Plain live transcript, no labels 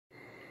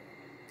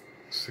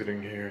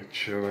sitting here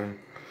chilling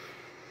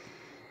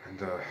in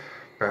the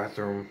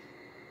bathroom.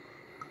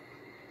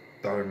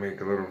 Thought I'd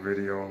make a little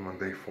video on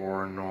day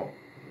 4, no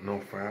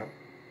fat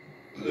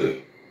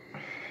and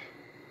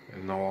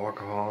no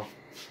alcohol.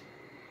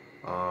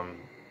 I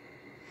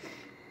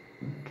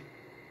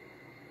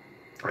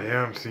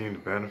am seeing the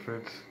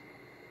benefits,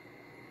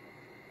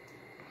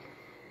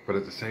 but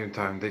at the same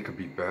time they could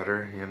be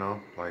better, you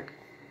know, like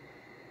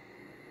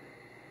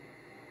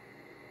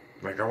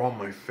I want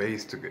my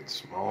face to get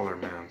smaller,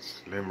 man,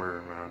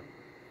 slimmer, man.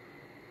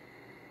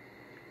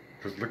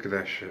 Cause look at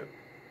that shit.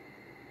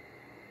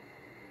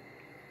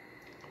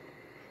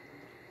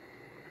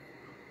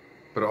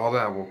 But all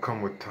that will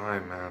come with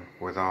time, man,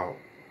 without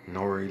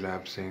no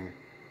relapsing,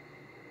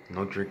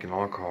 no drinking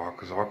alcohol,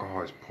 cause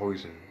alcohol is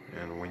poison,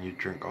 and when you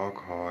drink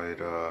alcohol,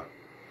 it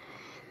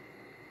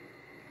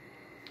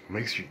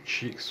makes your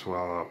cheeks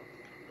swell up,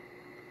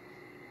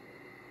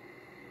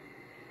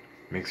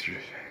 makes your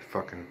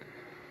fucking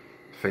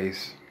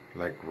face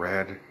like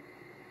red.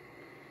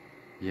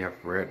 You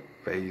have red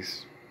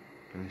face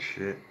and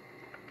shit.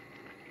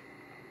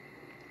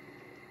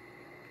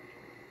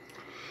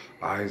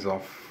 Eyes all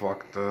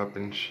fucked up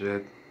and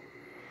shit.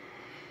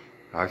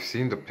 I've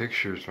seen the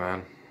pictures,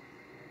 man.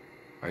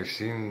 I've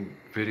seen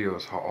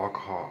videos how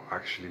alcohol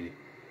actually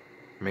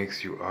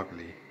makes you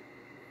ugly.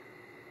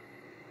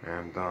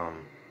 And I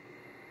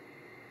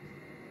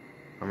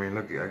mean,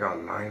 look, I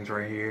got lines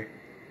right here.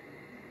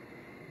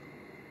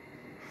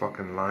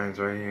 Fucking lines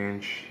right here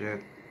and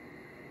shit.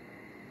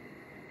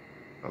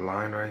 A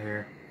line right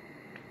here.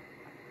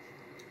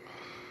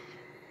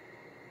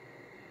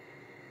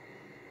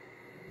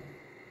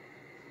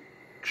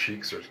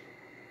 Cheeks are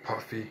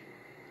puffy.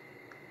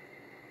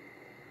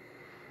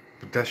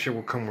 But that shit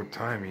will come with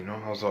time, you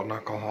know? I was an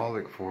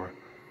alcoholic for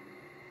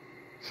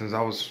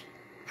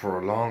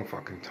a long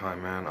fucking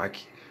time, man.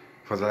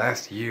 For the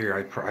last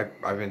year,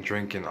 I've been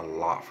drinking a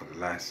lot for the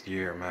last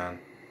year, man.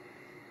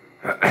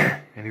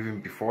 And even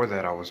before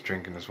that, I was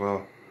drinking as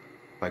well.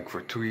 Like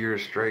for 2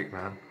 years straight,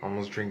 man.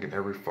 Almost drinking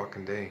every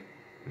fucking day.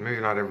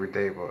 Maybe not every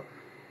day, but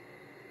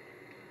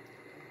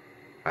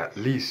at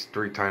least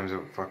 3 times a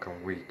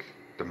fucking week.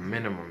 The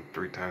minimum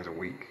 3 times a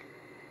week.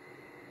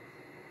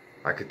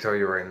 I could tell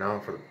you right now,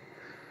 for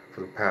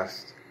the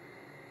past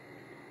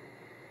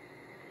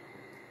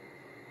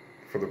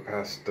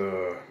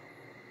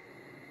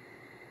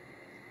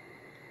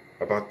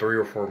about 3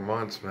 or 4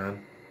 months,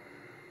 man,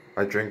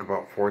 I drink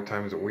about 4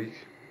 times a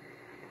week.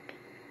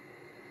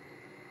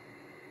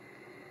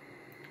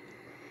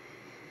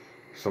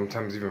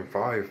 Sometimes even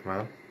 5,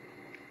 man.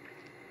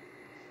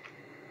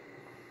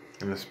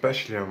 And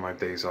especially on my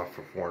days off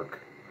of work.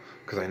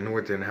 Because I knew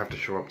I didn't have to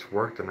show up to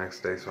work the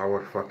next day, so I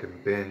would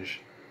fucking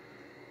binge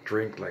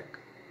drink like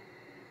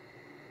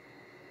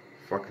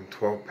fucking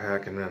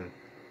 12-pack, and then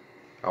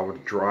I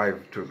would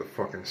drive to the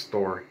fucking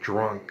store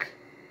drunk.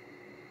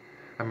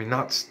 I mean,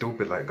 not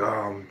stupid like, oh,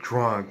 I'm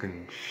drunk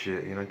and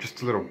shit, you know,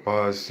 just a little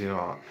buzz, you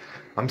know.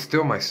 I'm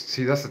still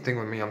see, that's the thing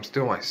with me, I'm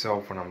still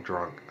myself when I'm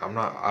drunk. I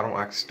don't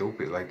act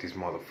stupid like these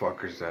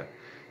motherfuckers that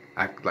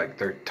act like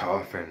they're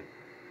tough and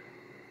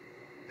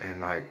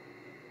like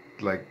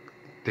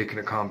they can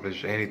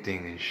accomplish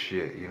anything and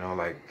shit, you know,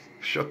 like,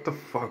 shut the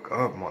fuck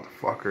up,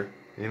 motherfucker,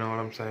 you know what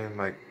I'm saying?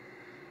 Like,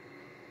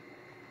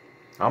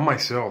 I'm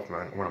myself,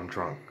 man, when I'm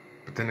drunk,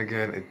 but then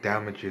again, it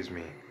damages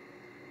me,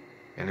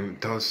 and it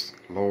does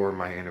lower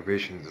my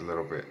inhibitions a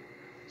little bit.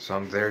 So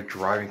I'm there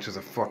driving to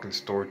the fucking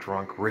store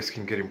drunk,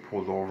 risking getting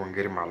pulled over and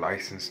getting my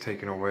license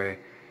taken away,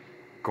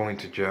 going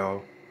to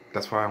jail.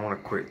 That's why I want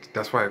to quit.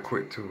 That's why I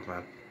quit too,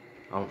 man.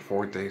 I'm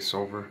 4 days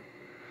sober,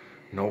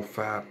 no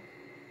fat,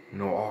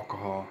 no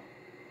alcohol.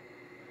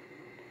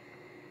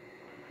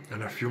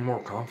 And I feel more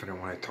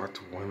confident when I talk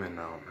to women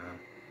now, man.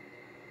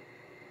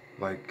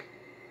 Like,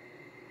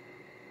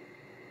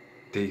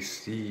 they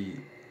see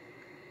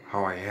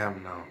how I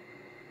am now.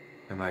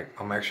 And like,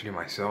 I'm actually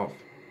myself.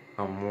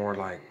 I'm more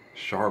like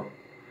sharp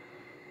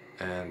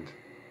and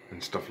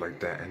stuff like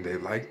that. And they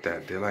like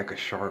that. They like a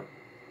sharp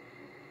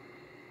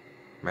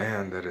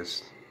man that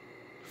is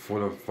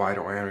full of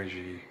vital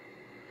energy,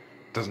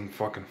 doesn't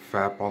fucking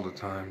fap all the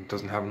time,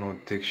 doesn't have no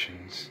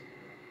addictions.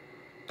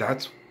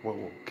 That's what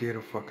will get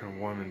a fucking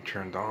woman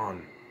turned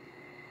on.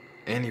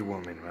 Any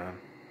woman, man.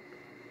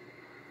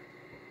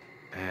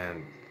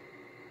 And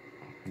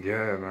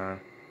yeah, man.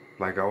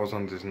 Like, I was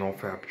on this no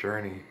fap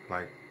journey.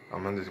 Like,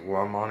 I'm on it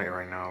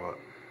right now, but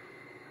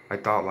I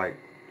thought, like,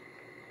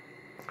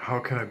 how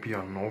can I be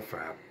on no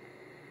fap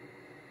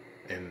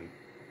and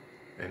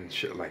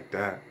shit like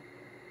that,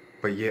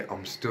 but yet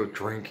I'm still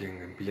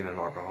drinking and being an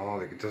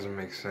alcoholic? It doesn't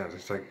make sense.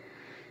 It's like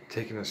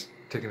taking a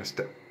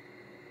step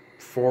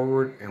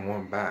forward and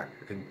one back,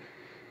 and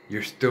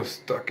you're still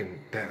stuck in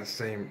that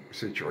same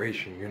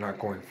situation. You're not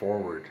going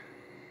forward.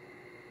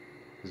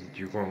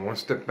 You're going one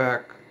step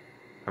back.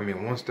 I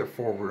mean, one step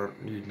forward,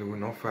 you do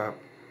no fap.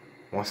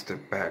 One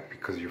step back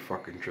because you're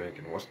fucking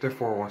drinking. One step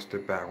forward, one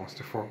step back, one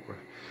step forward.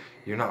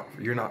 You're not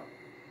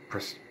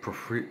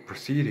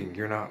proceeding.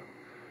 You're not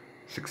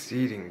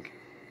succeeding,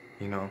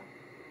 you know.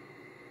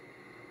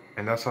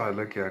 And that's how I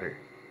look at it.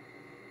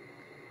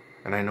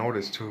 And I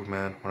notice too,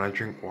 man, when I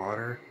drink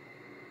water,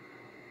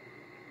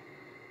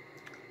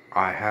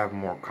 I have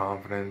more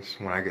confidence.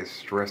 When I get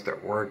stressed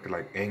at work,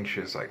 like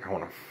anxious, like I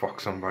want to fuck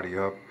somebody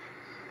up,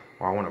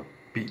 or I want to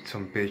beat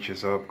some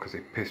bitches up because they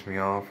piss me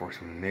off, or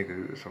some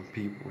niggas, or some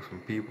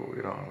people,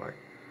 you know, like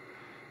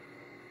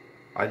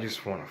I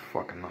just want to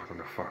fucking knock them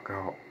the fuck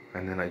out.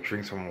 And then I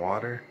drink some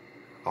water,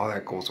 all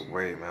that goes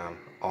away, man.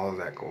 All of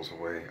that goes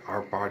away.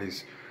 Our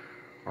bodies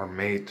are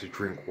made to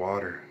drink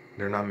water.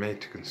 They're not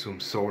made to consume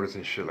sodas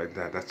and shit like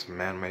that. That's a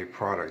man-made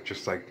product,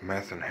 just like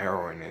meth and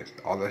heroin is.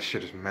 All that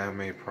shit is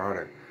man-made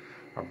product.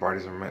 Our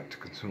bodies are meant to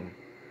consume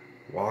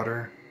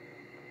water,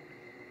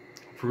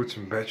 fruits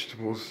and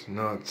vegetables,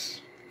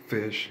 nuts,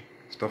 fish,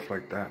 stuff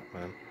like that,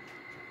 man.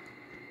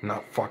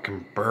 Not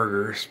fucking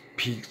burgers,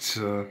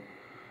 pizza,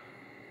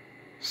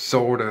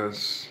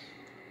 sodas,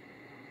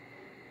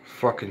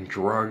 fucking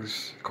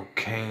drugs,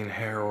 cocaine,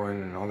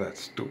 heroin, and all that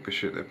stupid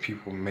shit that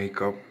people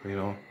make up, you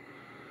know.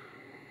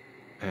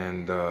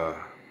 And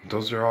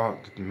those are all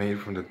made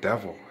from the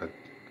devil.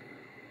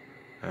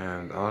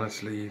 And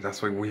honestly,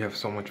 that's why we have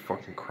so much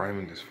fucking crime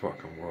in this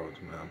fucking world,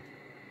 man.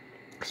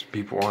 Because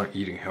people aren't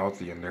eating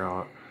healthy, and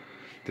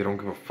they don't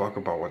give a fuck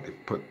about what they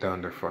put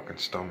down their fucking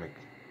stomach.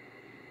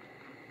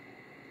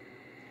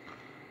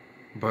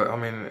 But I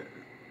mean,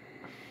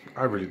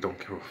 I really don't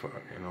give a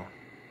fuck, you know.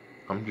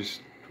 I'm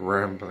just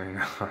rambling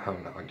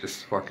on now,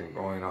 just fucking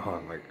going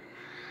on, like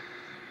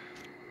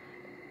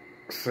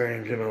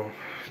saying, you know,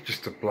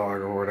 just a blog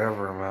or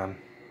whatever, man,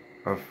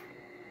 of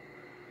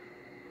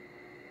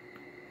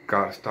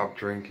gotta stop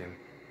drinking.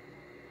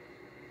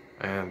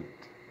 And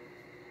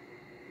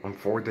I'm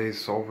 4 days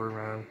sober,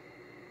 man,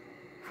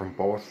 from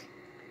both.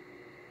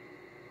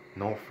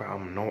 No fat,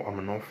 I'm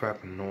a no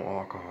fat and no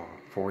alcohol.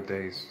 4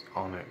 days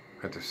on it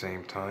at the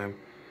same time,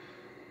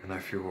 and I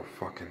feel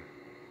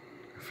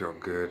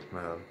good,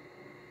 man.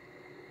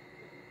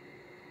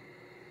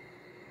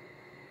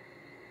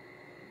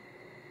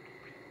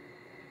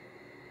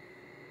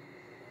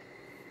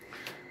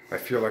 I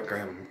feel like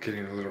I'm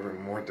getting a little bit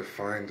more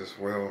defined as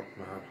well,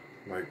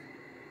 man.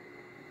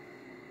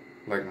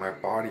 Like my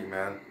body,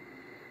 man.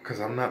 Cause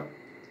I'm not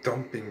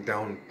dumping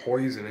down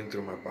poison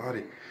into my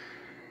body.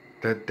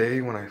 That day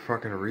when I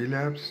fucking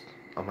relapsed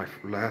on my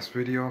last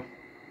video,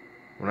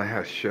 when I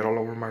had shit all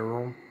over my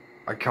room,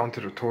 I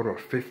counted a total of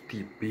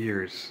 50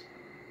 beers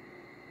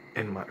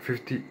in my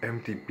 50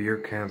 empty beer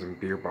cans and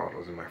beer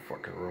bottles in my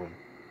fucking room.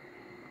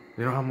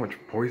 You know how much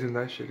poison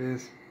that shit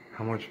is?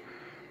 How much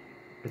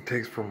it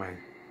takes for my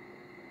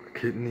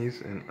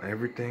kidneys and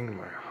everything,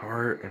 my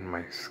heart and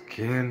my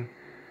skin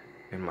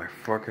and my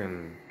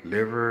fucking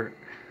liver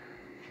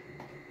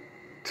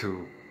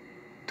to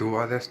do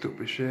all that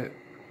stupid shit.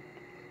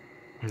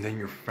 And then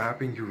you're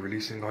fapping, you're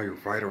releasing all your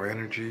vital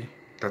energy.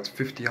 That's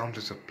 50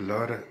 ounces of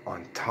blood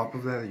on top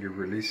of that you're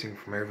releasing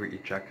from every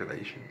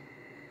ejaculation.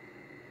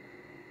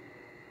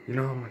 You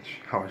know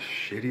how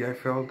shitty I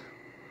felt?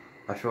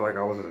 I feel like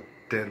I was a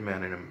dead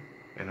man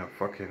in a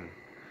fucking,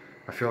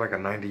 I feel like a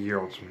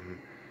 90-year-old's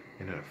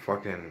in a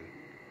fucking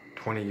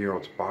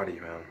 20-year-old's body,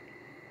 man.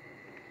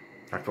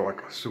 I feel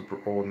like a super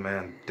old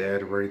man,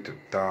 dead, ready to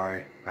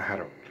die. I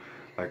had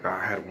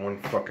one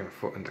fucking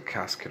foot in the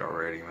casket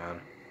already,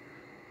 man.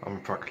 I'm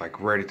fucking like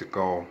ready to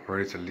go,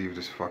 ready to leave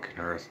this fucking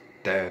earth,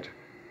 dead.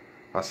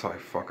 That's how I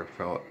fucking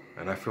felt.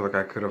 And I feel like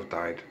I could have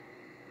died.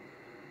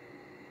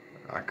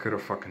 I could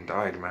have fucking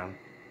died, man.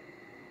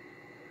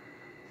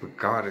 But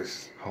God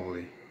is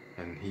holy,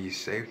 and He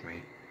saved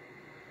me.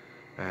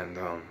 And,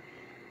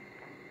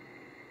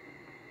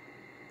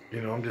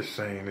 you know, I'm just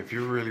saying, if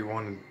you really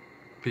want to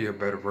be a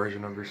better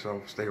version of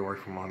yourself, stay away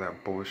from all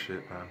that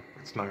bullshit, man.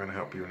 It's not gonna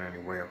help you in any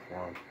way or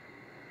form.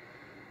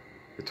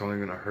 It's only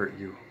gonna hurt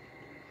you.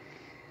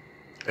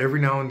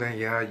 Every now and then,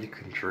 yeah, you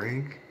can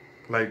drink.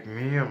 Like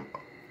me,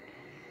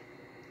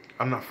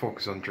 I'm not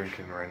focused on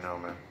drinking right now,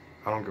 man.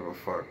 I don't give a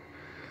fuck.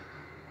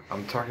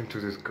 I'm talking to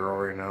this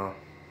girl right now.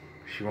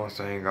 She wants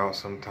to hang out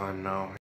sometime now.